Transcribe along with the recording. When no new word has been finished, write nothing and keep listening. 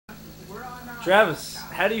Travis,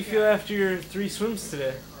 how do you feel after your 3 swims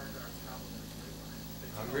today?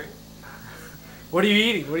 Hungry? What are you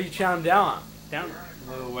eating? What are you chowing down on? Down.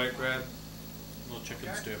 A little white bread, a little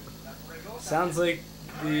chicken stew. Sounds like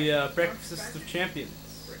the breakfast of champions.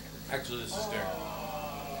 Actually, this is dairy.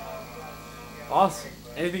 Awesome.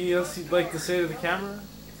 Anything else you'd like to say to the camera?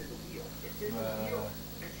 Do you have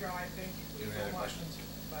any other questions?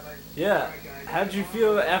 Yeah. How did you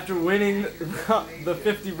feel after winning the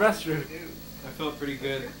 50 breaststroke? I felt pretty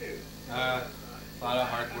good. A lot of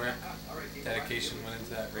hard work, dedication went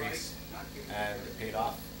into that race, and it paid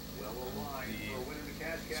off.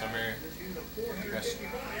 The summer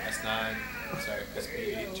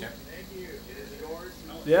SB8 champ.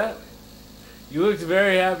 Yeah. You looked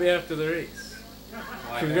very happy after the race.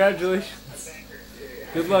 Congratulations.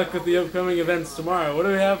 Good luck with the upcoming events tomorrow. What do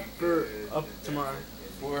we have for up tomorrow?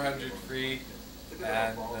 400 free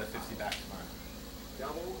and the 50 back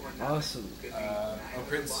tomorrow. Awesome.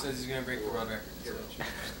 Prince says he's going to break the world record. So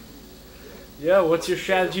Yeah, what's your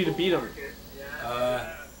strategy to beat him?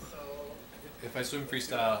 if I swim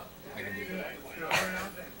freestyle, I can do that.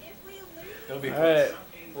 It'll be Alright.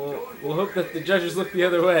 Well, we'll hope that the judges look the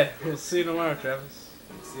other way. We'll see you tomorrow, Travis.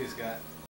 See you, Scott.